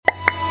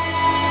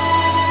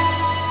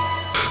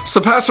So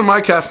Pastor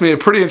Mike asked me a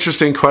pretty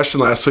interesting question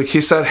last week. He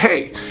said,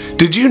 hey,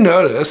 did you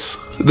notice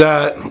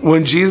that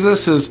when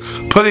Jesus is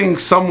putting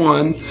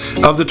someone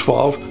of the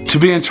 12 to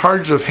be in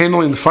charge of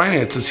handling the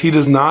finances, he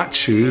does not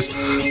choose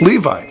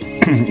Levi?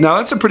 Now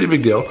that's a pretty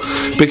big deal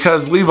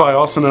because Levi,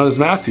 also known as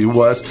Matthew,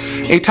 was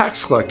a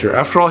tax collector.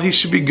 After all, he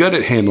should be good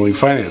at handling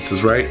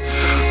finances, right?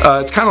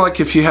 It's kind of like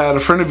if you had a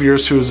friend of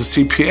yours who was a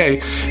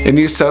CPA and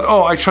you said,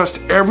 oh, I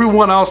trust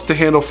everyone else to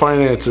handle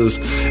finances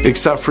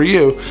except for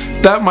you.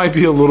 That might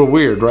be a little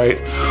weird, right?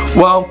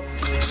 Well,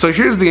 so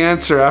here's the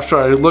answer after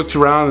I looked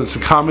around and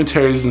some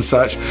commentaries and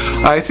such.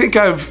 I think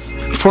I've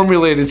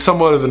formulated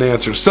somewhat of an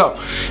answer. So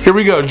here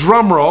we go.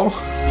 Drum roll.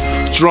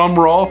 Drum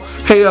roll.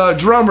 Hey,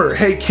 drummer,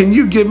 hey, can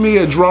you give me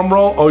a drum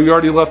roll? Oh, you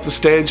already left the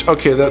stage?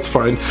 Okay, that's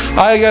fine.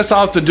 I guess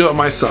I'll have to do it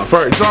myself.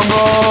 All right, drum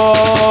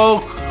roll.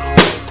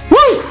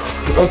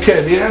 Woo!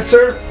 Okay, the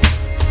answer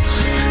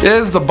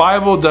is the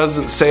Bible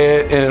doesn't say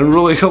it, and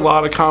really a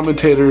lot of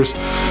commentators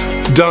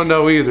don't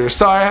know either.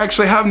 So I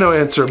actually have no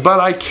answer, but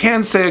I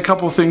can say a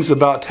couple things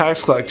about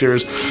tax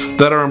collectors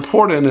that are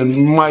important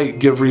and might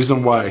give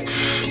reason why.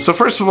 So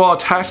first of all,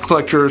 tax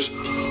collectors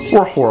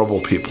were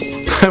horrible people.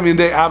 I mean,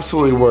 they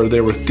absolutely were. They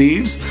were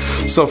thieves.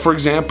 So for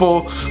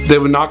example, they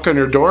would knock on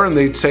your door and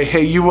they'd say,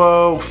 hey, you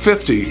owe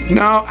 50.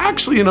 No,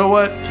 actually, you know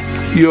what?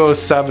 You owe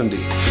 70.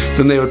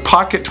 Then they would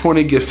pocket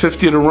 20, give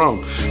 50 to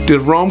Rome.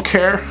 Did Rome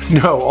care?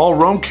 No, all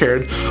Rome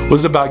cared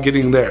was about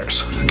getting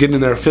theirs,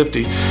 getting their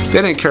 50. They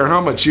didn't care how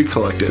much you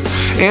collected.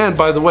 And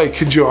by the way,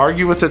 could you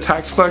argue with the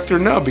tax collector?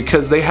 No,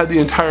 because they had the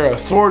entire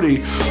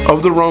authority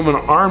of the Roman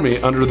army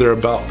under their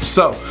belt.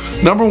 So,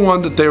 number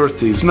one, that they were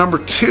thieves. Number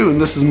two,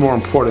 and this is more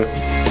important,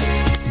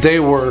 they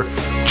were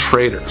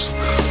traitors.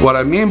 What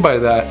I mean by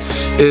that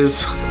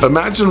is,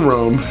 imagine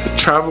Rome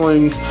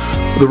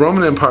the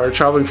Roman Empire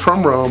traveling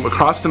from Rome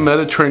across the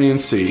Mediterranean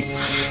Sea,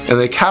 and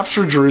they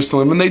capture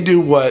Jerusalem, and they do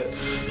what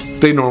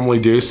they normally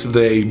do. So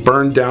they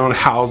burn down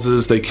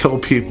houses, they kill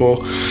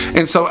people.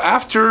 And so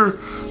after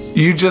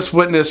you just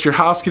witnessed your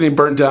house getting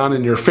burnt down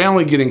and your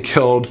family getting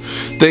killed,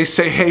 they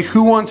say, hey,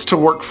 who wants to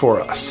work for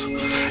us?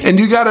 And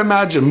you got to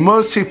imagine,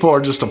 most people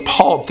are just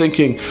appalled,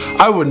 thinking,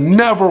 I would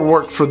never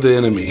work for the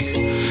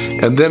enemy.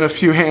 And then a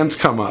few hands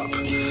come up.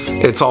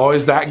 It's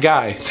always that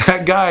guy.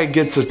 That guy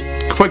gets a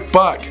quick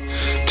buck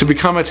to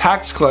become a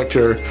tax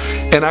collector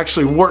and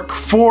actually work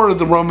for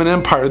the Roman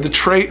Empire,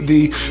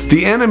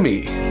 the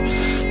enemy.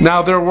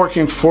 Now they're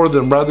working for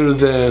them rather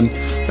than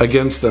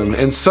against them.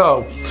 And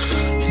so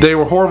they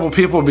were horrible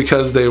people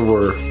because they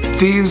were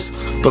thieves,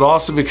 but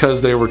also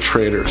because they were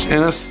traitors.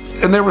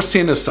 And they were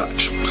seen as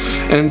such.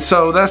 And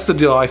so that's the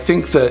deal. I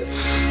think that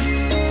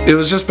it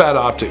was just bad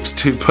optics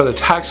to put a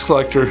tax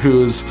collector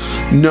who's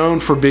known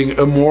for being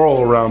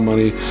immoral around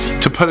money,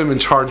 to put him in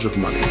charge of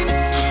money.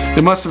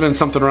 It must have been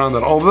something around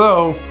that.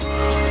 Although,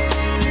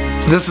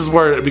 this is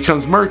where it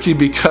becomes murky,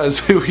 because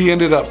who he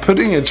ended up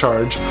putting in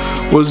charge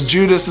was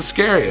Judas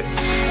Iscariot.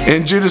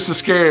 And Judas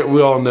Iscariot,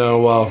 we all know,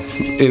 well,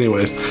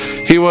 anyways,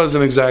 he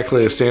wasn't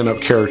exactly a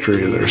stand-up character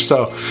either.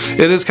 So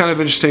it is kind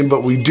of interesting,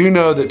 but we do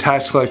know that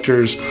tax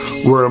collectors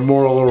were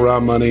immoral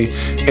around money,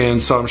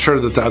 and so I'm sure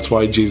that that's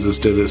why Jesus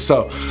did it.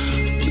 So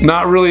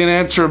not really an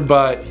answer,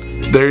 but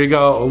there you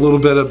go, a little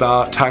bit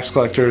about tax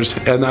collectors,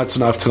 and that's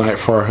enough tonight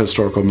for our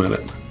Historical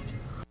Minute.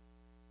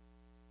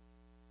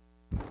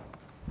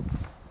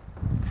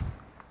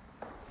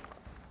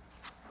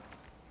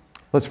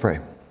 Let's pray.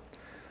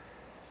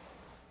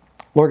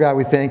 Lord God,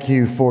 we thank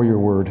you for your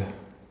word.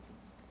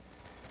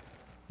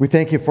 We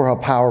thank you for how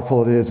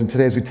powerful it is. And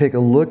today, as we take a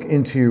look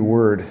into your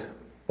word,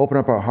 open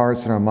up our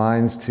hearts and our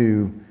minds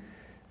to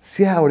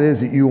see how it is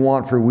that you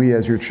want for we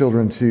as your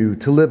children to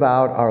live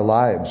out our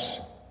lives.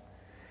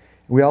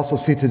 We also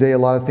see today a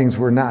lot of things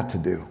we're not to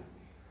do.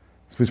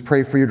 So we just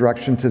pray for your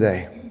direction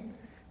today.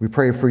 We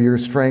pray for your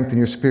strength and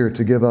your spirit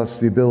to give us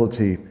the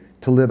ability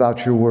to live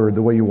out your word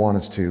the way you want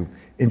us to.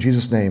 In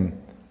Jesus' name,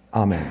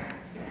 amen.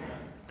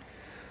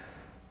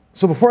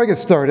 So before I get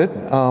started,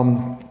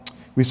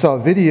 we saw a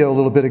video a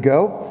little bit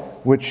ago,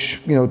 which,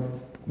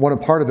 one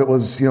part of it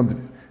was,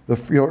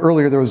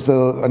 earlier there was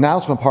the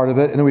announcement part of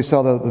it, and then we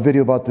saw the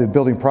video about the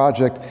building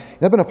project.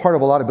 And I've been a part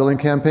of a lot of building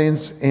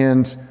campaigns,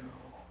 and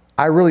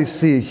I really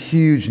see a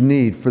huge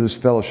need for this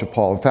fellowship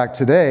hall. In fact,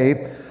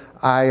 today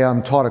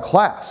I taught a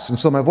class, and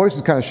so my voice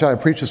is kind of shot. I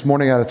preached this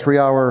morning at a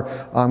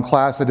 3-hour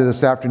class I did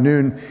this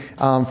afternoon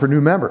for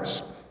new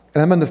members.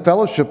 And I'm in the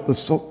fellowship,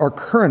 our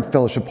current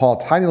fellowship hall,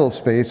 tiny little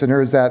space, and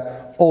there is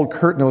that old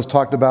curtain that was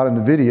talked about in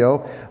the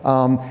video.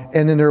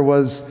 And then there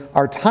was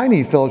our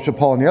tiny fellowship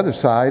hall on the other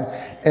side,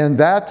 and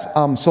that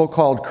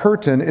so-called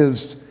curtain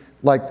is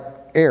like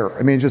air.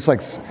 I mean, just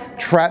like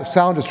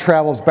sound just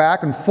travels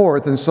back and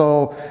forth. And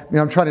so,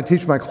 I'm trying to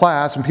teach my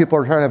class, and people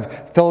are trying to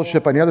have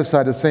fellowship on the other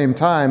side at the same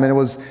time, and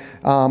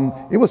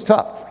it was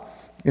tough.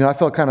 I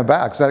felt kind of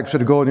bad because I should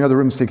have go in the other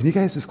room and say, can you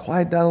guys just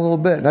quiet down a little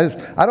bit? And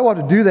I don't want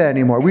to do that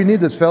anymore. We need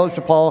this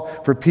fellowship hall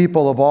for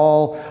people of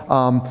all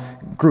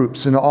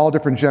groups and all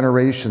different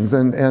generations.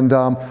 And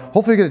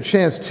hopefully you get a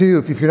chance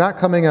too, if you're not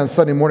coming on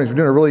Sunday mornings, we're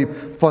doing a really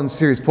fun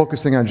series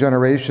focusing on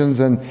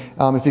generations. And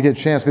if you get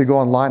a chance, maybe go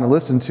online and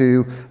listen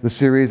to the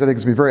series. I think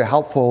it's going to be very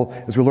helpful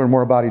as we learn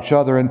more about each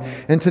other.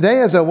 And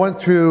today, as I went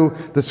through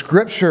the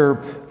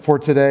scripture for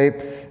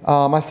today,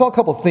 I saw a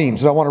couple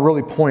themes that I want to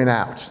really point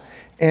out.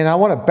 And I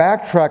want to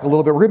backtrack a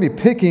little bit. We're going to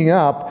be picking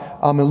up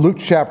in Luke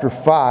chapter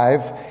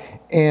 5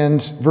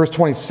 and verse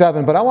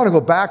 27. But I want to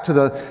go back to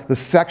the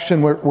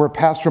section where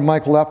Pastor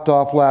Mike left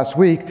off last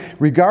week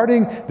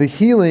regarding the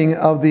healing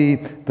of the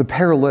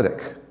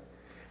paralytic.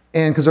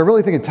 And because I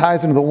really think it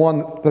ties into the one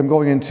that I'm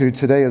going into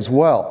today as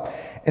well.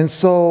 And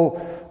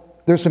so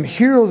there's some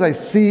heroes I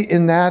see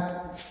in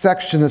that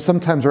section that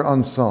sometimes are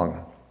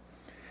unsung.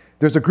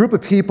 There's a group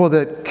of people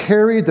that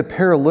carried the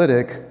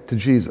paralytic to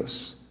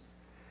Jesus.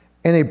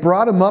 And they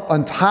brought him up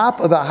on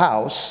top of the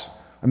house.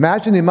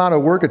 Imagine the amount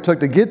of work it took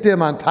to get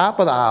them on top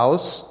of the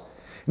house.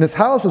 And this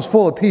house is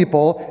full of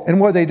people. And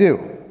what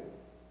do?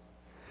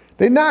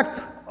 They knocked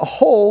a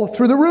hole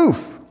through the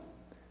roof.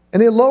 And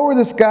they lower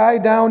this guy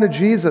down to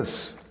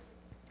Jesus.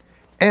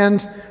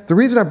 And the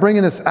reason I'm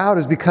bringing this out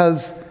is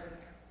because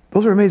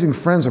those are amazing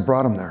friends that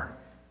brought him there.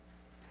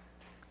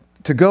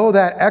 To go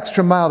that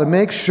extra mile to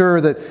make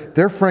sure that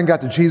their friend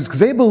got to Jesus,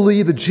 because they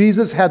believed that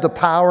Jesus had the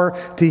power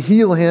to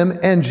heal him,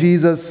 and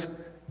Jesus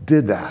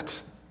did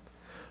that.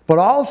 But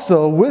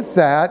also with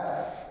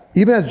that,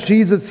 even as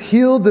Jesus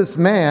healed this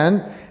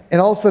man,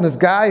 and all of a sudden this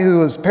guy who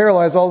was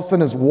paralyzed all of a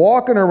sudden is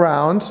walking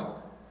around,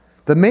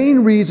 the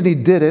main reason he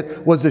did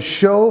it was to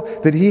show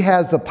that he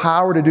has the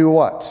power to do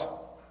what?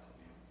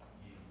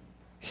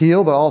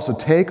 Heal, but also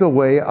take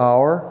away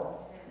our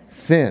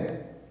sin.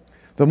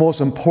 The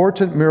most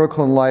important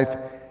miracle in life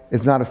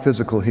is not a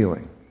physical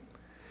healing.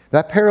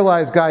 That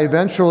paralyzed guy,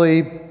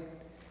 eventually,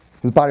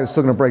 his body was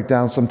still going to break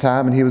down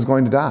sometime and he was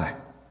going to die.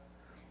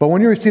 But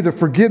when you receive the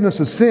forgiveness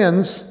of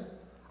sins,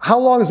 how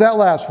long does that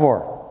last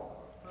for?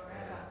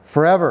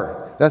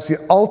 Forever. That's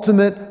the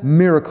ultimate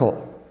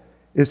miracle,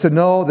 is to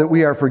know that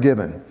we are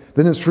forgiven.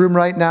 In this room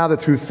right now,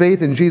 that through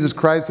faith in Jesus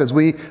Christ, as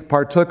we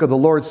partook of the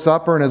Lord's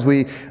Supper and as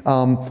we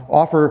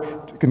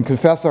can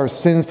confess our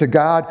sins to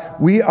God,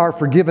 we are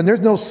forgiven.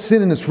 There's no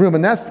sin in this room,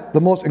 and that's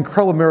the most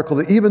incredible miracle,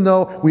 that even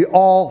though we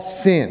all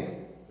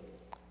sin,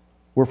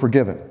 we're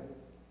forgiven.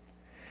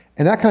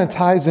 And that kind of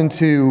ties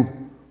into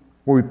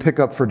where we pick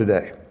up for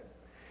today.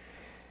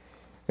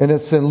 And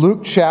it's in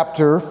Luke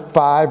chapter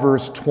 5,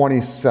 verse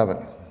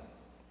 27.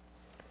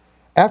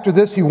 After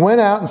this, he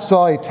went out and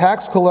saw a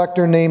tax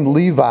collector named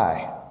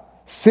Levi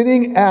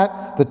sitting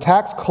at the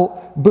tax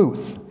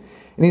booth.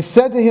 And he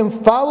said to him,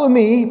 "Follow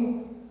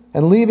me."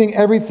 And leaving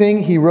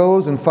everything, he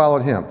rose and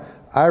followed him.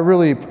 I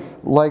really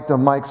liked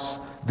Mike's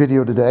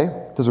video today.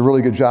 Does a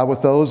really good job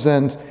with those.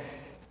 And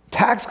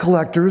tax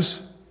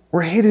collectors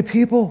were hated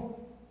people.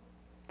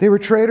 They were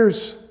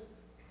traitors.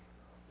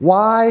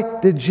 Why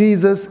did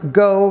Jesus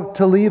go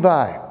to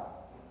Levi?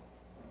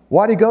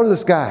 Why did he go to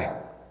this guy?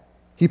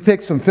 He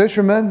picked some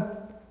fishermen,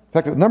 in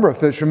fact, a number of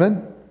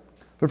fishermen.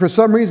 But for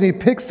some reason, he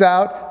picks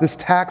out this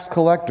tax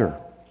collector.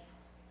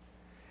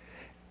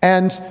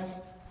 And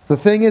the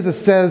thing is, it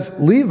says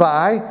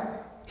Levi,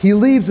 he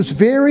leaves this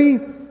very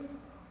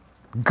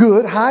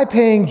good,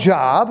 high-paying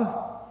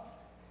job.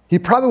 He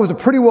probably was a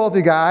pretty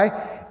wealthy guy,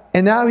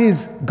 and now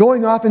he's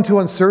going off into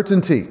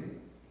uncertainty.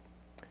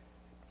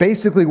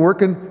 Basically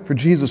working for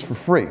Jesus for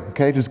free,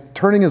 okay? Just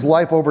turning his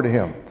life over to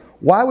him.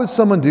 Why would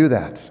someone do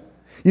that?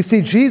 You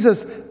see,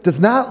 Jesus does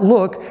not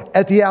look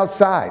at the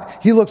outside.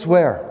 He looks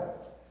where?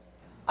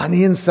 On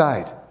the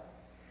inside.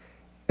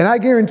 And I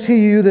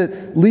guarantee you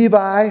that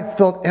Levi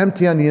felt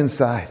empty on the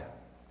inside.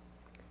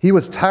 He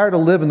was tired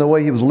of living the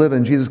way he was living,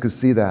 and Jesus could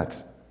see that.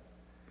 And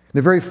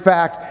the very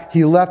fact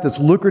he left this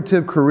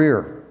lucrative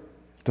career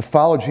to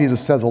follow Jesus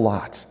says a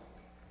lot.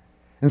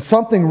 And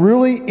something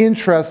really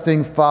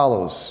interesting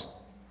follows.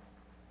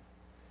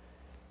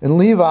 And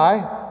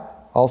Levi,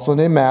 also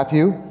named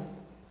Matthew,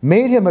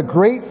 made him a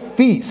great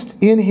feast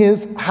in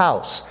his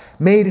house.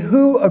 Made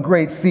who a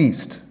great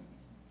feast?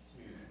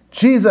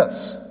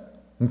 Jesus.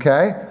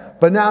 Okay?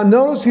 But now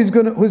notice who's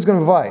going to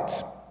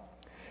invite.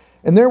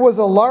 And there was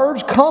a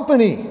large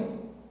company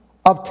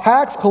of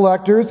tax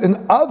collectors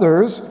and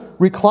others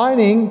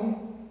reclining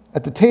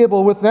at the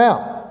table with them.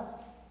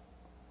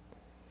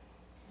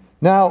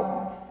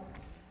 Now,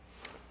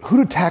 who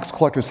do tax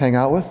collectors hang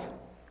out with?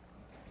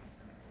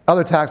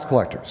 Other tax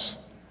collectors.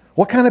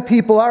 What kind of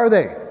people are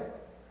they?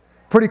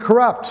 Pretty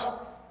corrupt.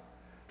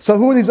 So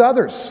who are these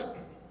others?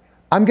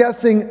 I'm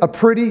guessing a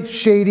pretty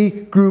shady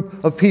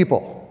group of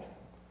people.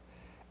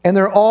 And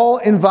they're all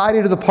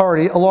invited to the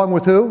party along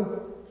with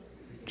who?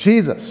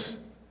 Jesus.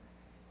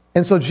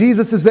 And so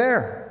Jesus is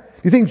there.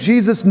 You think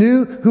Jesus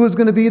knew who was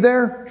going to be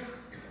there?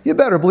 You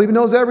better believe he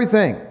knows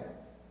everything.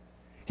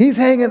 He's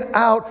hanging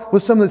out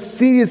with some of the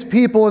seediest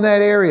people in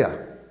that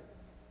area.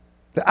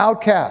 The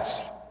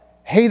outcasts,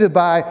 hated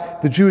by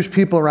the Jewish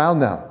people around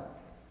them.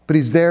 but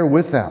he's there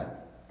with them.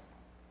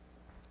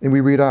 And we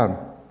read on.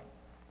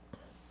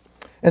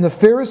 And the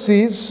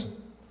Pharisees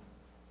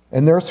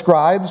and their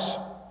scribes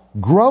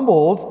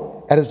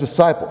grumbled at his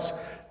disciples.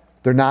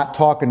 They're not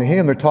talking to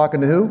him, they're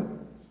talking to who?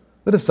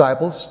 The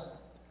disciples.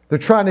 They're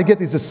trying to get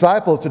these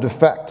disciples to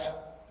defect,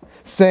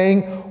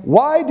 saying,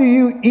 "Why do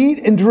you eat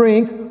and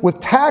drink with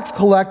tax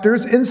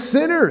collectors and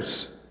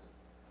sinners?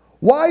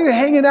 Why are you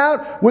hanging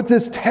out with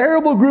this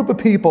terrible group of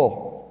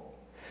people?"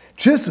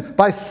 Just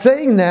by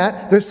saying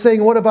that, they're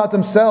saying, what about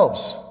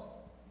themselves?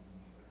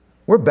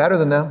 We're better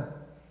than them.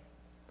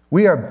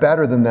 We are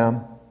better than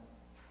them.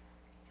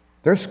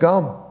 They're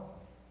scum.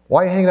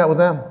 Why are you hanging out with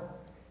them?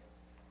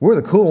 We're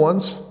the cool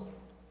ones.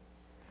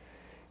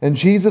 And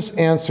Jesus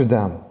answered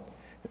them.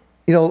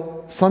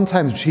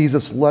 Sometimes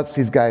Jesus lets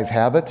these guys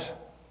have it,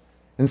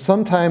 and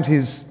sometimes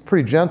he's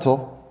pretty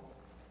gentle.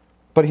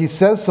 But he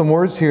says some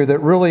words here that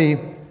really,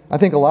 I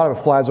think a lot of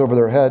it flies over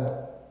their head.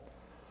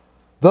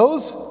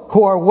 Those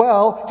who are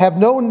well have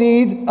no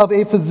need of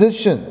a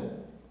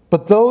physician,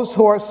 but those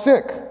who are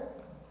sick.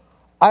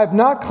 I have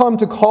not come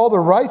to call the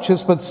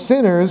righteous, but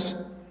sinners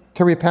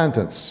to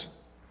repentance.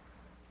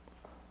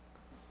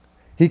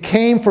 He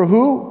came for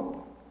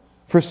who?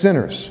 For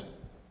sinners.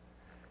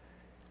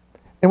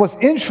 And what's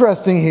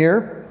interesting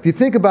here, if you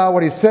think about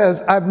what he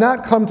says, I've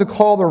not come to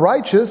call the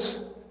righteous.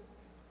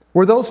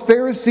 Were those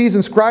Pharisees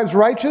and scribes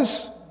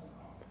righteous?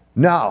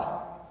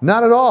 No,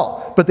 not at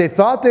all. But they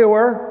thought they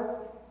were.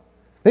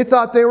 They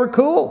thought they were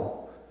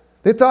cool.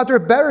 They thought they were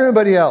better than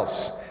everybody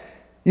else.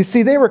 You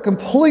see, they were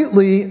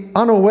completely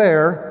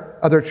unaware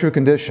of their true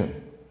condition.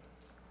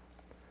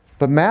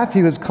 But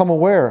Matthew has come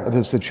aware of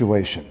his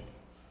situation.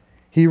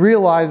 He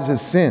realizes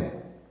his sin.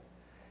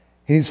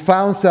 He's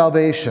found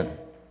salvation.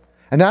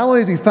 And not only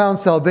has he found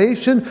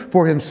salvation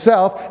for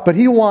himself, but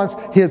he wants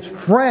his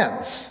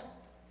friends,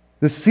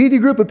 the seedy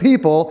group of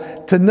people,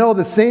 to know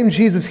the same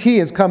Jesus he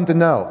has come to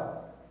know.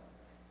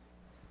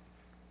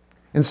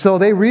 And so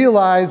they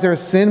realized their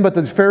sin, but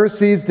the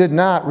Pharisees did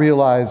not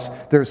realize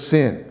their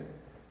sin.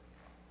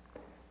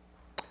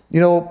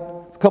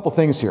 A couple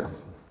things here.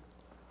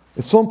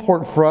 It's so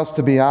important for us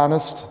to be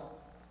honest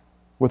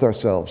with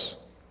ourselves,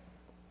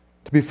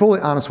 to be fully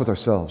honest with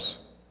ourselves.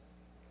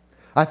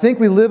 I think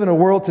we live in a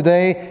world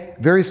today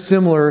very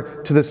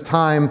similar to this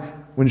time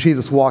when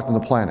Jesus walked on the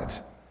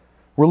planet.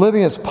 We're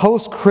living in this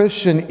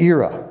post-Christian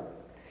era,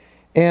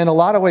 and in a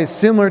lot of ways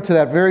similar to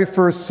that very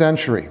first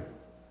century.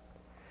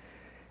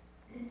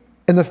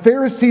 And the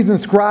Pharisees and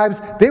scribes,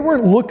 they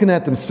weren't looking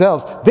at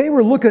themselves. They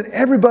were looking at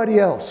everybody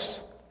else.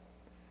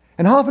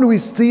 And how often do we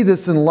see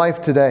this in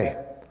life today?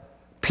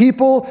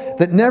 People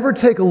that never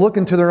take a look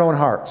into their own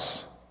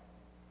hearts,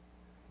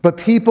 but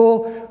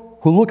people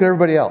who look at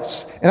everybody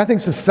else. And I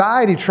think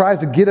society tries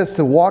to get us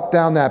to walk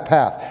down that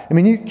path. I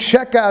mean, you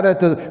check out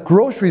at the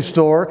grocery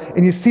store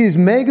and you see these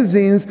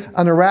magazines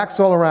on the racks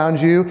all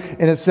around you,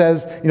 and it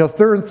says,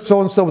 third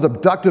so-and-so was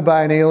abducted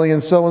by an alien,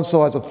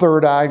 so-and-so has a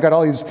third eye. You've got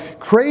all these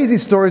crazy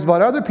stories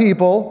about other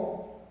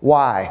people.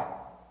 Why?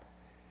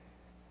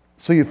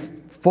 So you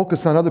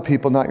focus on other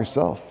people, not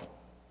yourself.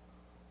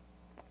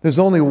 There's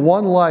only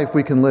one life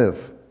we can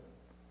live.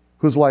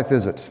 Whose life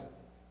is it?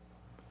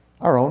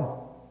 Our own.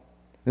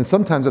 And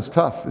sometimes it's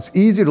tough. It's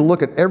easier to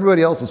look at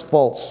everybody else's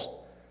faults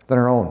than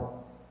our own.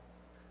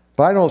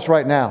 But I notice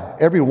right now,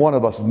 every one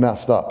of us is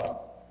messed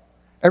up.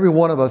 Every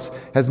one of us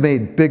has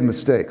made big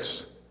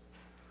mistakes.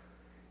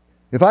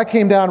 If I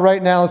came down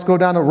right now, let's go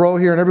down the row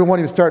here, and every one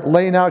of you start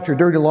laying out your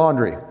dirty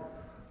laundry.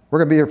 We're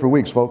going to be here for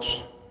weeks,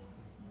 folks.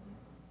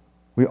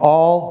 We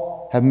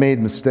all have made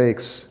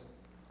mistakes.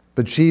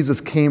 But Jesus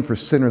came for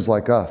sinners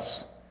like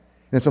us.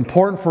 And it's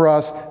important for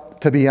us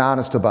to be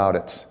honest about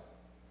it.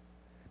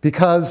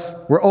 Because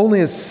we're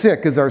only as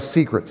sick as our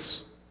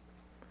secrets.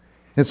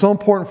 It's so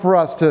important for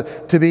us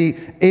to be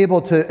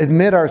able to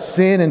admit our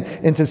sin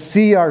and to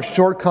see our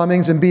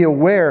shortcomings and be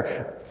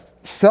aware.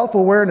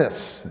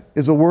 Self-awareness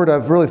is a word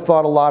I've really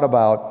thought a lot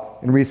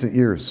about in recent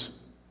years.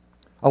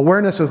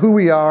 Awareness of who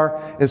we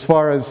are as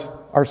far as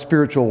our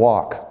spiritual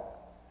walk.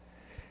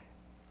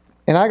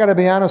 And I got to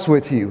be honest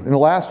with you, in the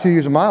last few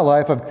years of my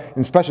life, and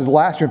especially the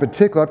last year in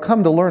particular, I've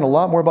come to learn a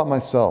lot more about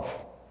myself.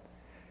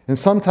 And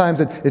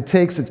sometimes it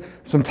takes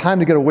some time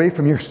to get away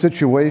from your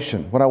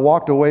situation. When I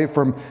walked away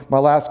from my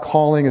last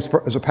calling as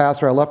a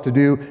pastor, I left to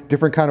do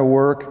different kind of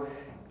work.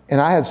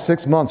 And I had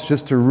 6 months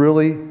just to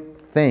really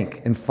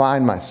think and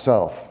find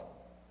myself.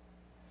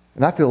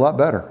 And I feel a lot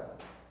better.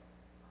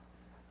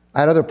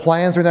 I had other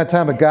plans during that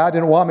time, but God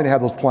didn't want me to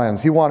have those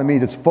plans. He wanted me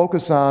to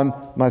focus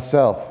on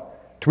myself.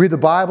 To read the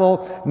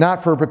Bible,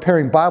 not for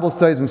preparing Bible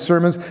studies and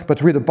sermons, but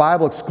to read the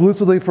Bible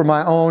exclusively for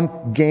my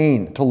own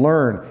gain, to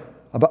learn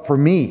about for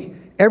me.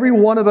 Every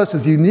one of us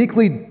is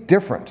uniquely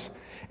different.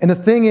 And the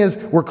thing is,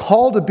 we're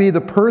called to be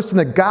the person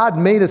that God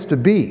made us to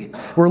be.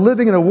 We're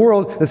living in a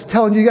world that's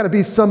telling you got to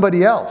be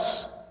somebody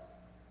else.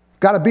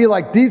 Got to be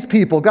like these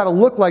people. Got to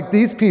look like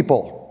these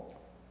people.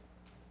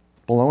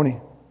 It's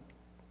baloney.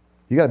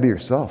 You got to be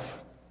yourself.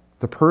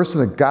 The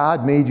person that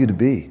God made you to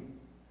be.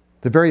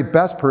 The very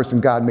best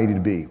person God made you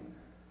to be.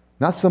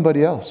 Not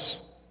somebody else.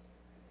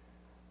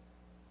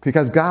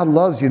 because God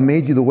loves you and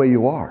made you the way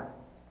you are.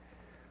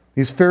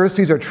 These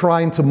Pharisees are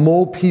trying to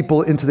mold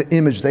people into the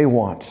image they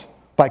want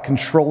by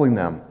controlling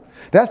them.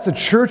 That's the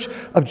church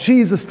of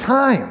Jesus'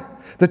 time.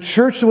 The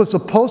church that was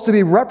supposed to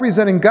be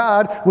representing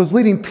God was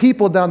leading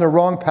people down the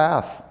wrong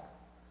path.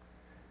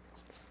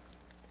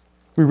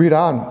 We read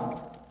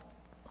on.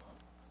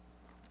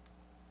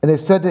 And they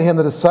said to him,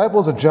 the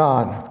disciples of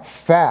John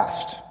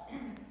fast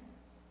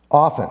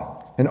often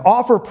and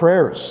offer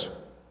prayers.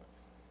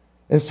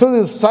 And so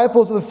the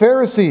disciples of the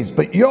Pharisees,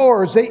 but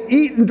yours, they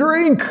eat and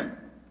drink.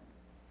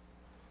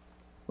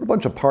 What a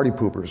bunch of party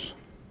poopers.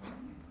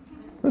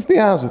 Let's be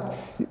honest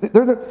with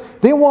you.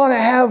 They want to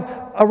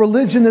have a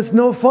religion that's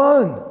no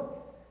fun.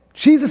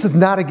 Jesus is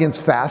not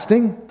against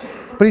fasting,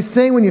 but he's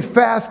saying when you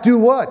fast, do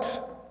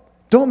what?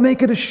 Don't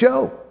make it a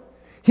show.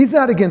 He's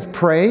not against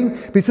praying,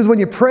 but he says when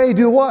you pray,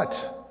 do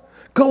what?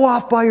 Go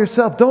off by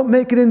yourself. Don't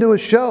make it into a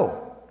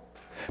show.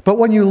 But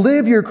when you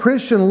live your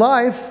Christian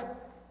life,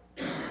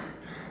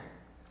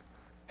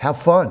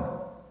 have fun.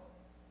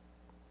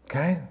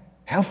 Okay?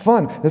 Have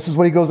fun. This is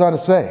what he goes on to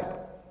say.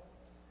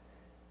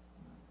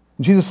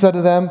 Jesus said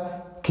to them,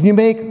 can you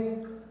make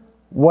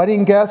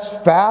wedding guests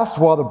fast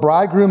while the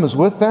bridegroom is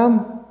with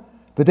them?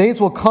 The days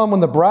will come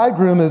when the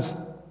bridegroom is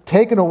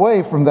taken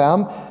away from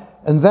them,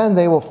 and then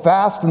they will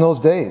fast in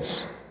those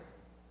days.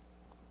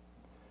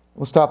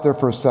 We'll stop there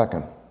for a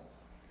second.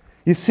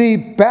 You see,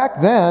 back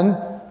then,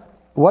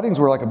 weddings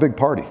were like a big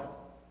party.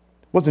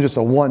 It wasn't just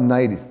a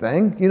one-night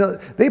thing. You know,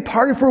 they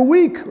partied for a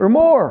week or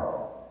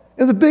more.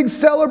 It was a big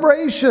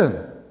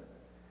celebration.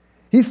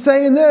 He's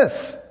saying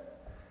this.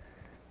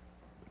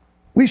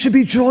 We should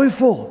be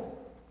joyful.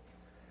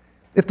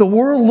 If the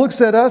world looks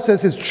at us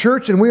as his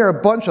church and we are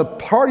a bunch of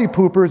party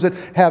poopers that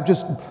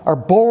are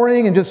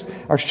boring and just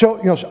are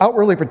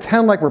outwardly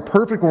pretend like we're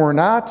perfect when we're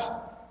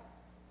not,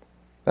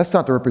 that's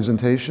not the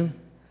representation.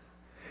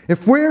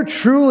 If we're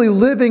truly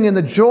living in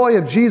the joy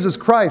of Jesus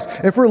Christ,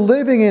 if we're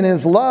living in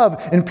his love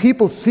and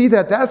people see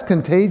that, that's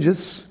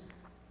contagious.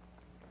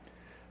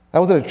 I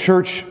was at a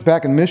church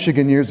back in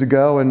Michigan years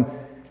ago,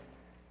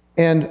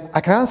 and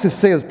I can honestly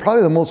say it was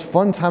probably the most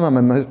fun time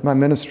of my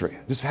ministry.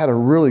 Just had a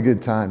really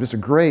good time. Just a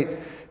great,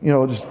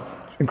 just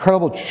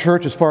incredible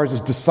church as far as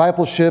just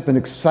discipleship and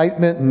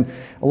excitement and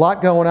a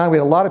lot going on. We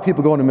had a lot of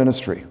people going to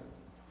ministry.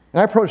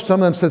 And I approached some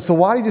of them and said, so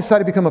why did you decide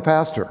to become a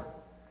pastor?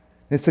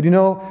 They said,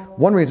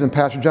 one reason,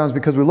 Pastor John, is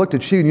because we looked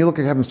at you and you look like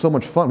you're having so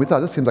much fun. We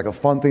thought this seems like a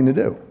fun thing to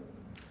do.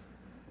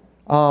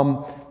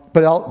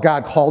 But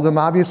God called them,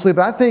 obviously.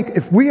 But I think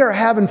if we are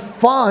having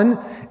fun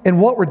in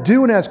what we're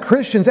doing as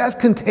Christians, that's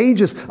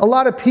contagious. A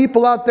lot of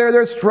people out there,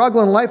 they're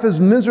struggling. Life is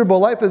miserable.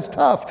 Life is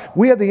tough.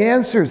 We have the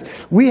answers.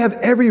 We have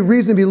every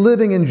reason to be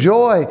living in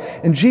joy.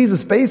 And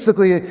Jesus,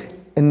 basically,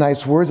 in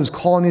nice words, is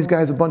calling these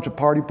guys a bunch of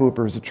party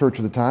poopers, the church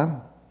of the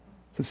time.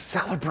 He says,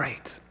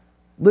 celebrate.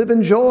 Live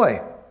in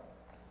joy.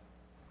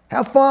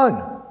 Have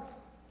fun.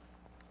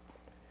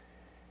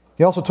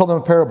 He also told them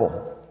a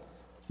parable.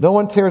 No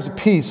one tears a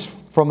piece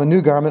from a new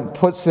garment and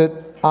puts it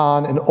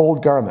on an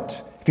old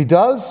garment. If he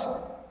does,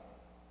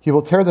 he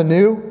will tear the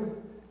new,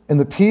 and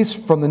the piece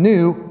from the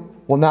new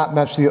will not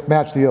match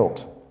the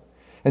old.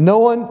 And no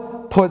one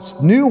puts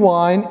new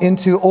wine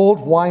into old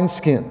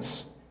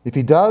wineskins. If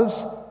he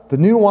does, the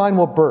new wine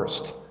will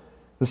burst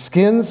the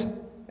skins,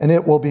 and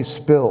it will be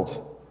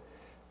spilled,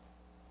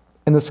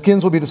 and the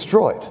skins will be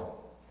destroyed.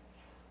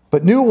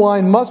 But new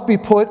wine must be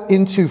put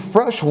into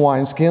fresh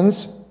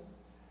wineskins,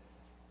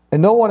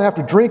 and no one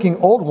after drinking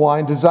old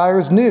wine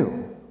desires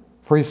new,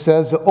 for he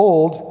says the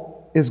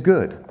old is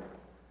good.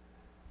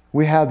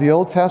 We have the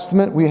Old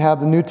Testament, we have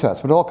the New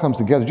Testament. It all comes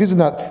together. Jesus is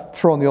not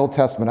throwing the Old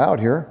Testament out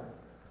here.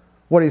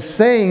 What he's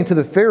saying to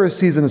the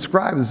Pharisees and the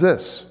scribes is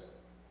this.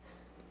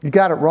 You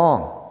got it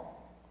wrong.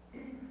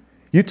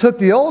 You took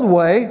the old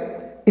way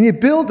and you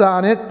built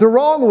on it the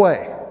wrong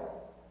way.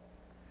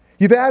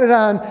 You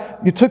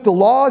took the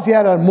laws, you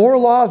added on more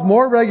laws,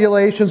 more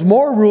regulations,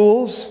 more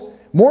rules,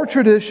 more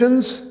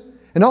traditions,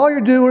 and all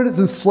you're doing is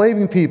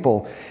enslaving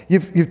people.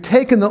 You've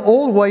taken the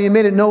old way, you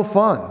made it no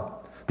fun.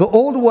 The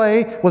old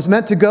way was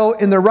meant to go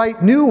in the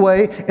right new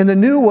way, and the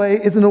new way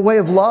is in the way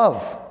of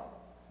love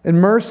and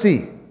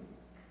mercy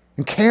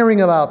and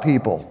caring about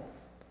people.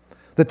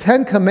 The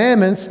 10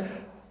 Commandments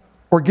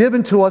were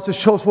given to us to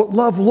show us what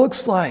love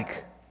looks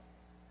like.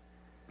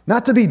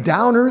 Not to be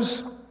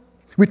downers.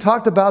 We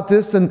talked about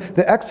this in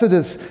the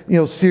Exodus,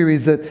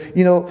 series that,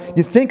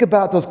 you think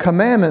about those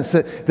commandments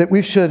that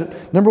we should,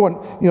 number one,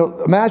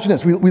 imagine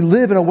this. We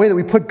live in a way that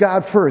we put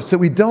God first, that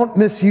we don't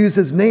misuse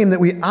his name, that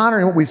we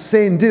honor in what we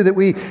say and do, that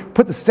we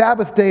put the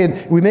Sabbath day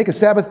and we make a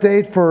Sabbath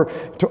day to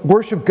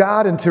worship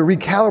God and to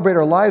recalibrate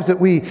our lives, that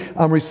we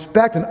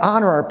respect and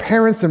honor our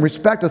parents and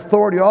respect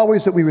authority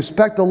always, that we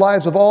respect the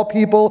lives of all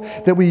people,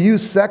 that we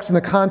use sex in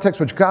the context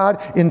which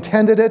God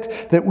intended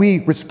it, that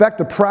we respect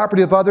the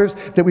property of others,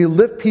 that we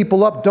lift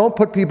people up, don't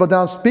put people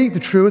down, speak the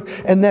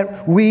truth, and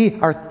that we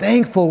are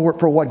thankful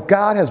for what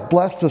God has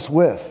blessed us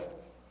with.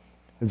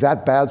 Is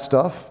that bad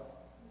stuff?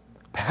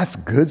 That's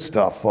good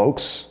stuff,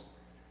 folks.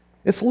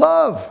 It's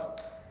love.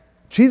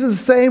 Jesus is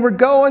saying we're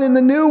going in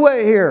the new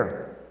way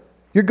here.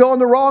 You're going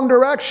the wrong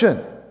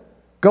direction.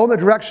 Go in the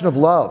direction of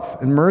love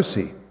and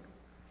mercy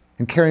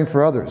and caring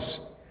for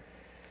others.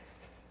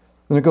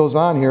 Then it goes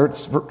on here,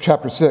 it's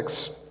chapter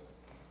 6.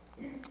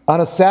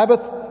 On a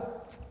Sabbath,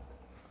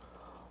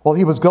 while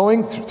he was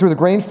going through the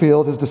grain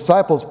field, his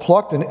disciples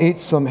plucked and ate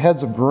some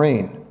heads of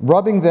grain,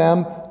 rubbing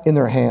them in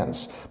their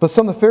hands. But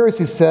some of the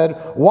Pharisees said,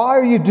 "Why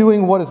are you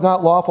doing what is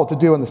not lawful to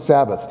do on the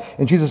Sabbath?"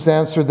 And Jesus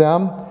answered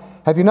them,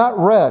 "Have you not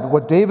read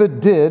what David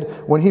did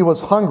when he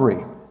was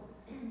hungry,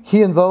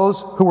 he and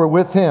those who were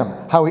with him,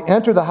 how he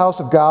entered the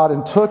house of God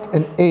and took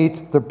and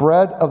ate the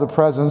bread of the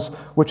presence,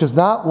 which is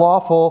not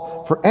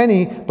lawful for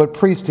any but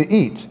priests to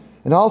eat,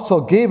 and also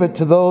gave it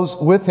to those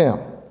with him?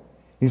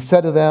 He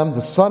said to them,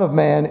 'The Son of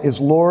Man is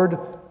Lord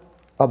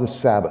of the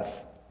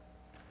Sabbath.'"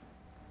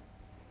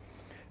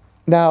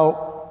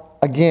 Now,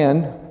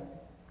 again,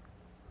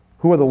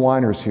 who are the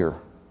whiners here?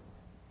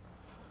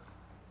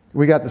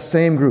 We got the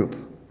same group.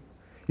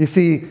 You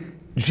see,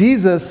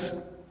 Jesus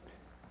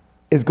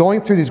is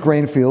going through these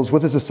grain fields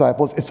with his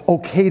disciples. It's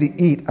okay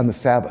to eat on the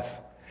Sabbath.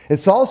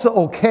 It's also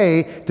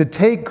okay to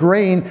take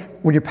grain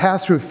when you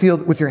pass through a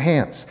field with your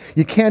hands.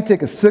 You can't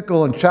take a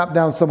sickle and chop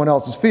down someone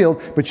else's field,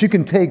 but you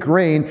can take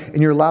grain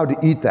and you're allowed to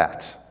eat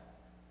that.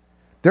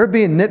 They're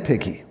being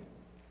nitpicky.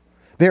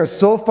 They are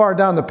so far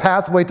down the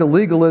pathway to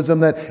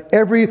legalism that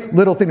every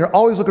little thing, they're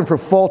always looking for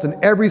fault in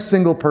every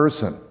single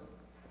person.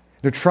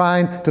 They're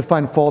trying to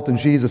find fault in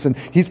Jesus. And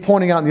he's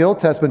pointing out in the Old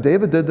Testament,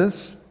 David did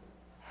this.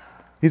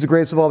 He's the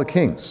greatest of all the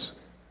kings.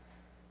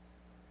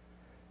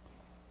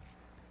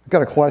 I've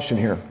got a question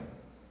here.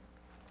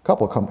 A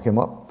couple came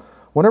up.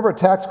 Whenever a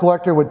tax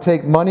collector would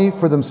take money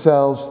for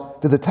themselves,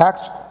 did the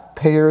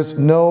taxpayers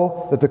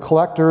know that the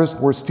collectors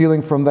were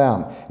stealing from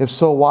them? If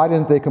so, why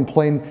didn't they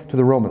complain to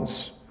the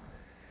Romans?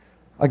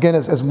 Again,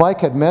 as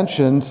Mike had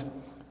mentioned,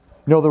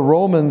 the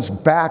Romans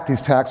backed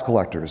these tax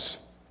collectors.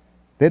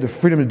 They had the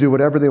freedom to do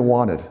whatever they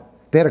wanted.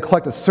 They had to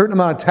collect a certain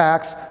amount of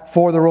tax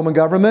for the Roman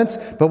government,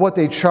 but what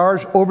they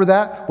charged over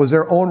that was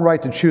their own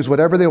right to choose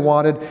whatever they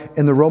wanted,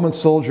 and the Roman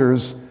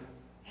soldiers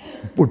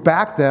would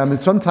back them,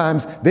 and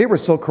sometimes they were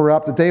so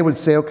corrupt that they would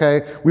say,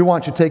 "Okay, we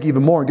want you to take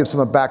even more and give some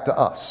of it back to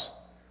us."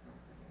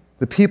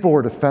 The people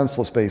were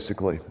defenseless,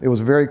 basically. It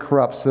was a very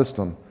corrupt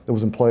system that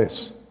was in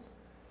place.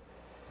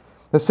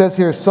 It says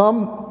here,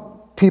 some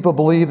people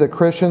believe that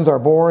Christians are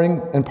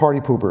boring and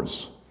party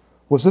poopers.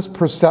 Was this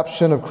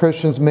perception of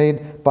Christians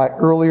made by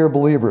earlier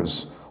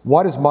believers?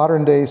 Why does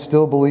modern day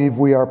still believe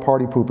we are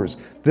party poopers?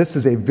 This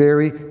is a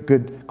very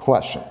good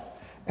question,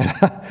 and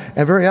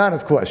a very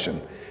honest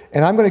question.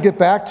 And I'm going to get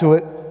back to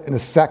it in a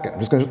second. I'm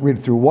just going to read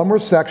through one more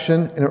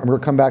section, and we're going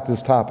to come back to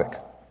this topic.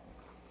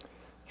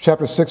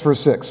 Chapter 6,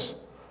 verse 6.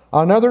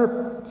 On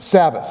another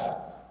Sabbath,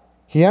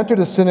 he entered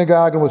the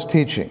synagogue and was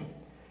teaching.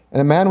 And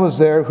a man was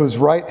there whose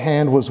right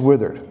hand was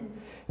withered.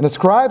 And the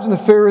scribes and the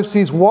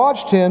Pharisees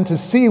watched him to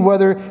see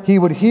whether he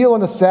would heal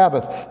on the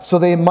Sabbath, so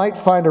they might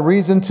find a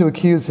reason to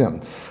accuse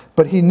him.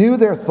 But he knew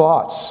their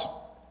thoughts.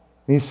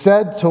 And he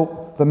said to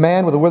the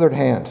man with the withered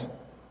hand,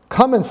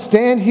 "Come and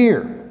stand here."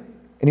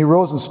 And he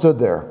rose and stood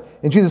there.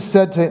 And Jesus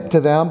said to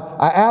them,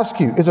 "I ask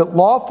you, is it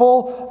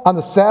lawful on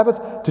the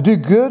Sabbath to do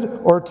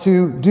good or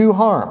to do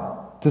harm,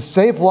 to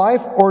save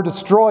life or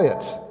destroy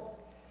it?"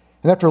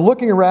 And after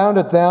looking around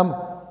at them,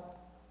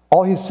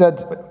 all he said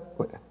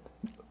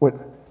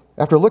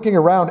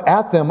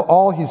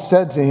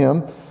to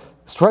him,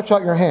 "Stretch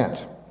out your hand."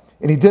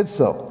 And he did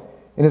so,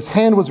 and his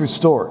hand was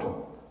restored.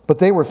 But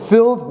they were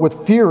filled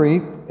with fury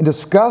and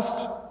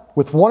discussed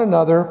with one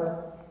another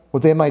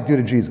what they might do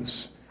to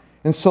Jesus.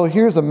 And so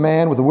here's a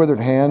man with a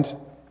withered hand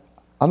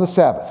on the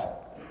Sabbath.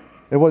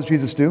 And what does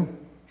Jesus do?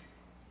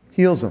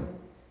 Heals him.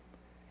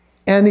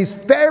 And these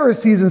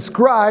Pharisees and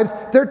scribes,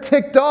 they're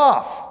ticked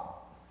off.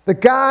 The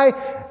guy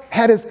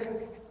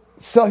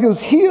he was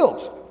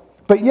healed.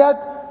 But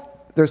yet,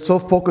 they're so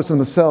focused on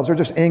themselves, they're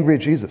just angry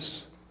at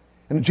Jesus.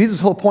 And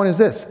Jesus' whole point is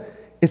this: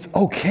 it's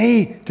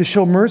okay to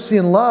show mercy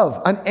and love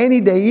on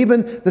any day,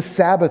 even the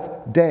Sabbath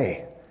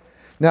day.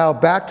 Now,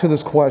 back to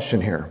this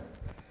question here.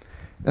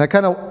 And I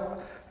kind of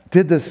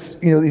did this,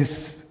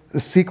 this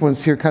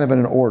sequence here kind of in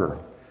an order.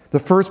 The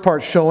first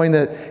part showing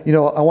that,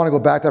 I want to go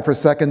back to that for a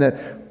second, that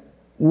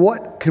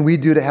what can we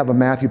do to have a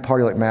Matthew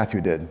party like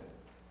Matthew did?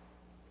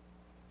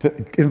 To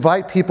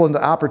invite people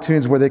into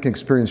opportunities where they can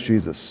experience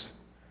Jesus.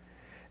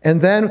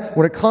 And then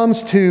when it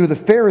comes to the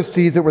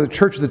Pharisees that were the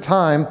church at the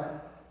time,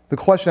 the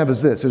question I have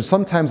is this: there's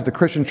sometimes the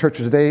Christian church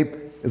of today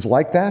is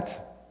like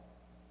that.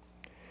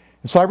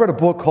 And so I read a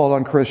book called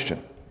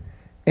Unchristian.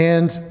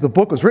 And the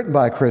book was written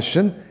by a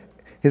Christian.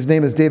 His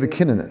name is David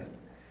Kinnanen.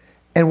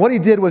 And what he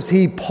did was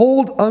he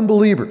polled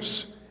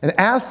unbelievers and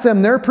asked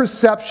them their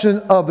perception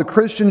of the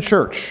Christian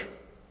church.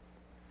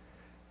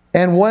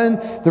 And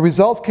when the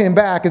results came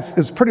back,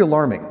 it's pretty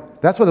alarming.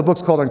 That's why the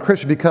book's called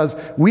Unchristian, because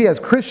we as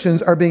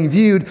Christians are being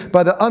viewed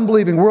by the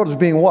unbelieving world as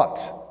being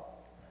what?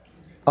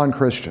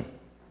 Unchristian.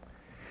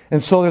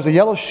 And so there's a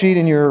yellow sheet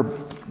in your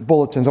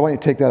bulletins. I want you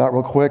to take that out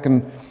real quick,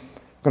 and I'm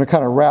going to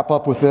kind of wrap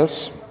up with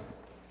this.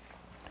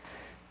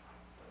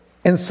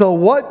 And so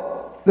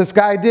what this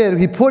guy did,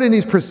 he put in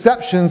these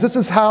perceptions. This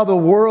is how the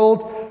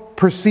world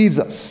perceives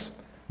us.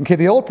 Okay,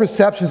 the old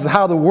perceptions is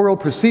how the world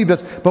perceived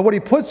us, but what he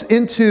puts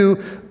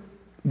into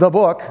the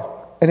book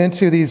and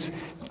into these,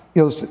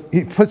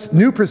 he puts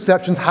new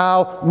perceptions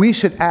how we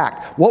should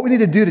act, what we need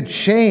to do to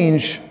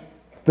change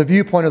the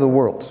viewpoint of the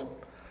world,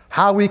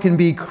 how we can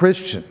be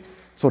Christian,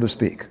 so to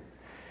speak.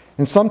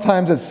 And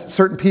sometimes it's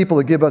certain people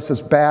that give us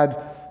this bad,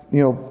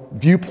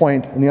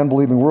 viewpoint in the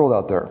unbelieving world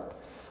out there.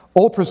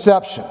 Old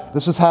perception.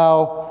 This is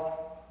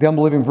how the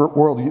unbelieving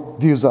world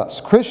views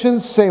us.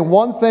 Christians say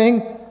one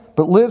thing,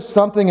 but live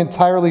something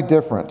entirely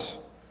different.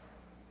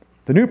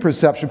 The new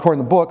perception, according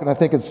to the book, and I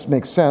think it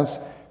makes sense,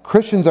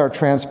 Christians are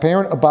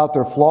transparent about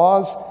their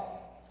flaws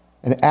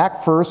and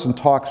act first and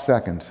talk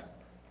second.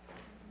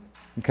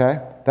 Okay?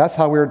 That's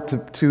how we're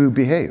to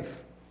behave.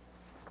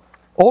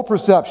 Old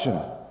perception.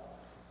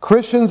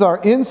 Christians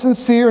are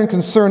insincere and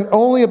concerned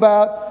only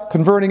about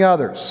converting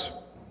others.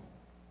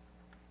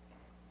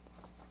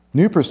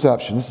 New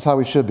perception. This is how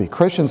we should be.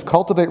 Christians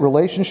cultivate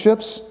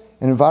relationships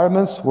and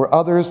environments where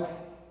others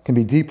can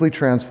be deeply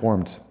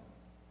transformed. Doesn't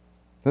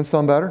that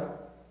sound better?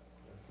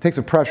 Takes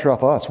the pressure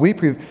off us.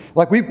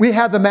 We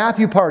had the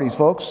Matthew parties,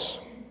 folks.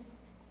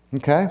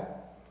 Okay?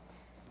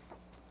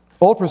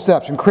 Old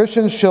perception.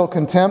 Christians show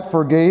contempt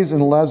for gays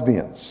and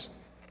lesbians.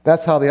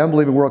 That's how the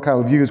unbelieving world kind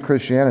of views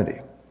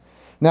Christianity.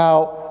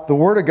 Now, the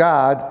Word of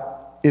God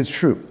is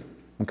true.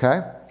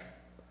 Okay?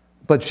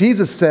 But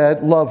Jesus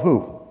said, love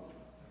who?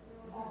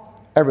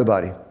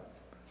 Everybody.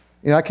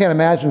 I can't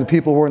imagine the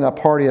people who were in that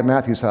party at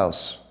Matthew's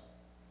house.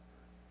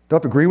 Don't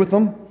have to agree with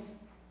them.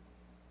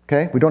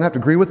 Okay? We don't have to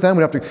agree with them.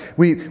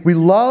 We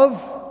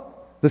love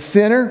the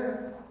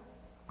sinner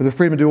with the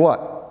freedom to do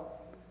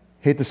what?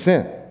 Hate the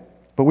sin.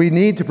 But we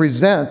need to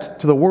present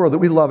to the world that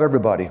we love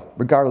everybody,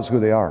 regardless of who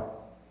they are.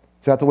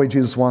 Is that the way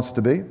Jesus wants it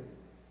to be?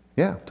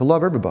 Yeah, to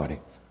love everybody.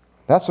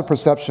 That's the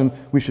perception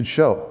we should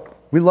show.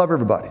 We love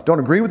everybody. Don't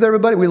agree with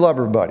everybody, we love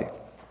everybody.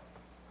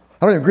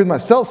 I don't even agree with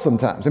myself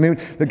sometimes.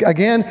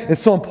 Again,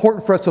 it's so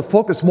important for us to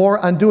focus more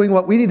on doing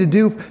what we need to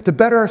do to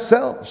better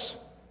ourselves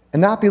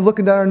and not be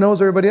looking down our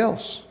nose at everybody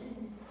else.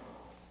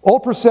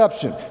 Old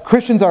perception.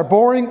 Christians are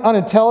boring,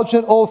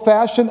 unintelligent,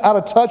 old-fashioned, out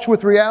of touch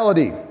with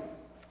reality.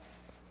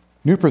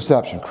 New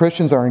perception.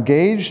 Christians are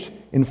engaged,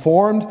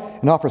 informed,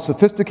 and offer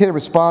sophisticated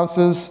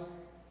responses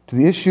to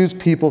the issues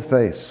people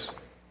face.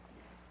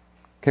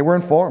 Okay, we're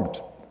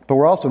informed, but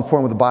we're also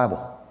informed with the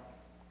Bible.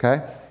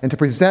 Okay? And to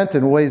present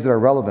in ways that are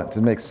relevant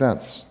and make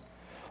sense.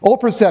 Old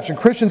perception.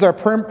 Christians are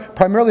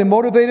primarily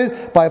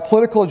motivated by a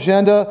political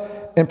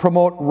agenda and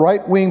promote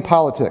right-wing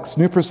politics.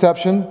 New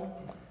perception.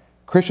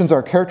 Christians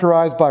are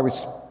characterized by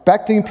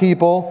respecting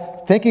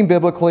people, thinking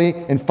biblically,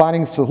 and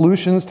finding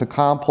solutions to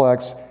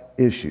complex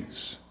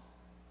issues.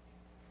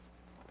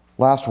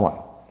 Last one.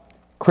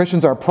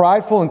 Christians are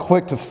prideful and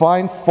quick to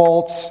find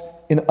faults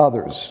in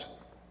others.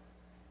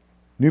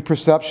 New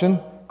perception.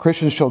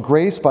 Christians show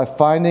grace by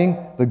finding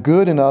the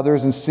good in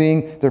others and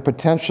seeing their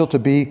potential to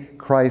be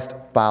Christ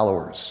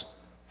followers.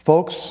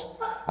 Folks,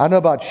 I don't know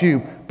about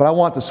you, but I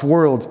want this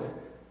world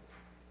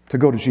to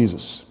go to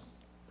Jesus.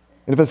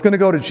 And if it's going to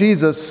go to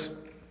Jesus,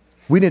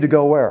 we need to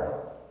go where?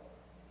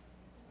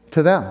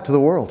 To them, to the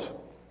world.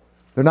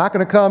 They're not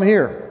going to come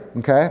here,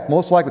 okay?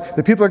 Most likely.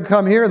 The people that can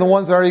come here are the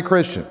ones that are already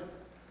Christian.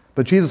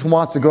 But Jesus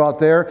wants to go out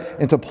there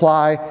and to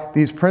apply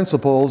these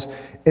principles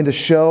and to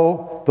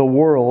show the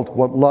world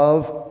what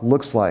love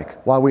looks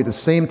like, while we at the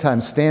same time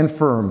stand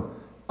firm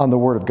on the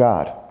Word of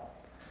God.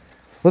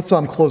 Let's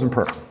close in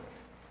prayer.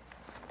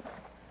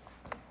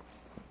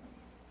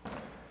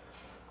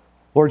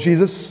 Lord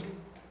Jesus,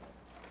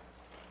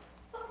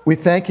 we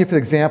thank you for the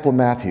example of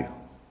Matthew.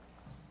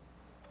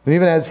 And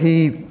even as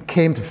he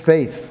came to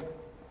faith,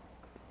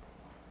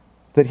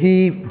 that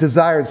he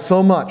desired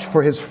so much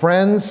for his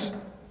friends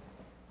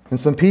and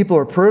some people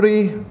who are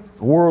pretty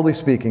worldly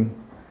speaking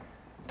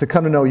to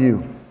come to know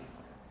you.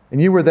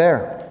 And you were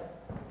there.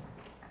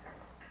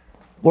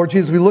 Lord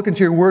Jesus, we look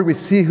into your word, we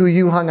see who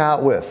you hung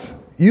out with.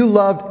 You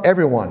loved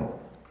everyone.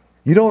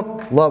 You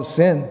don't love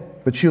sin,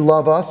 but you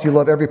love us. You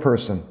love every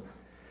person.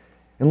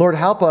 And Lord,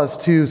 help us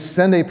to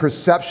send a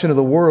perception of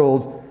the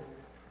world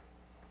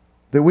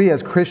that we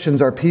as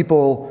Christians are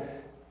people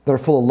that are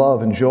full of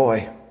love and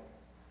joy.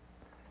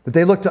 That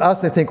they look to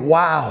us and they think,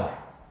 wow,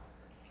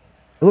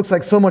 it looks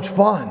like so much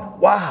fun.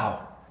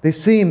 Wow. They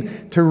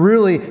seem to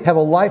really have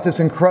a life that's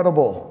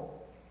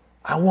incredible.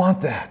 I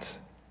want that.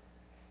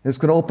 It's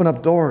going to open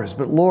up doors.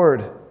 But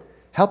Lord,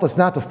 help us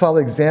not to follow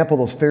the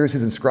example of those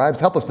Pharisees and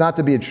scribes. Help us not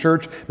to be a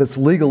church that's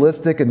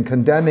legalistic and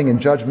condemning and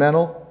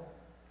judgmental,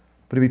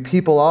 but to be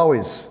people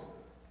always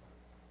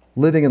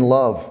living in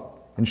love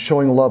and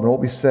showing love in what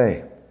we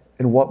say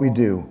and what we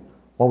do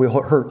while we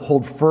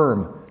hold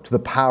firm to the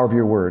power of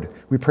your word.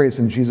 We pray this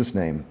in Jesus'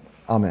 name.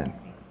 Amen.